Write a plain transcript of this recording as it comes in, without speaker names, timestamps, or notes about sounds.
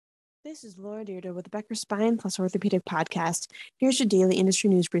This is Laura Deirdre with the Becker Spine Plus Orthopedic Podcast. Here's your daily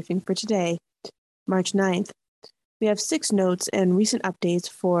industry news briefing for today, March 9th. We have 6 notes and recent updates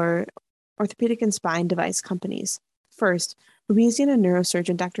for orthopedic and spine device companies. First, Louisiana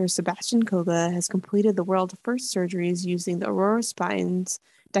neurosurgeon Dr. Sebastian Koga has completed the world's first surgeries using the Aurora Spine's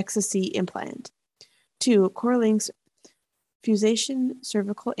DEXA-C implant. 2, CoreLink's Fusation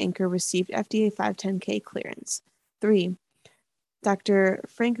cervical anchor received FDA 510(k) clearance. 3, Dr.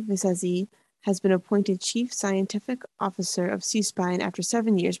 Frank Visezzi has been appointed Chief Scientific Officer of C-Spine after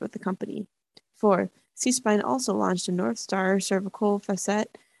 7 years with the company. 4. C-Spine also launched a North Star cervical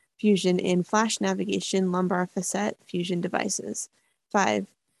facet fusion in flash navigation lumbar facet fusion devices. 5.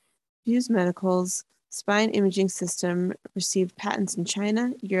 Fuse Medical's spine imaging system received patents in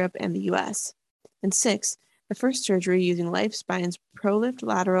China, Europe, and the US. And 6. The first surgery using Life Spine's ProLift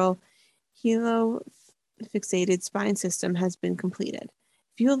lateral helo-fixated spine system has been completed.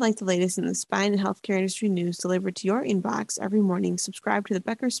 If you would like the latest in the spine and healthcare industry news delivered to your inbox every morning, subscribe to the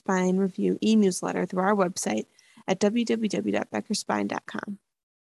Becker Spine Review e-newsletter through our website at www.beckerspine.com.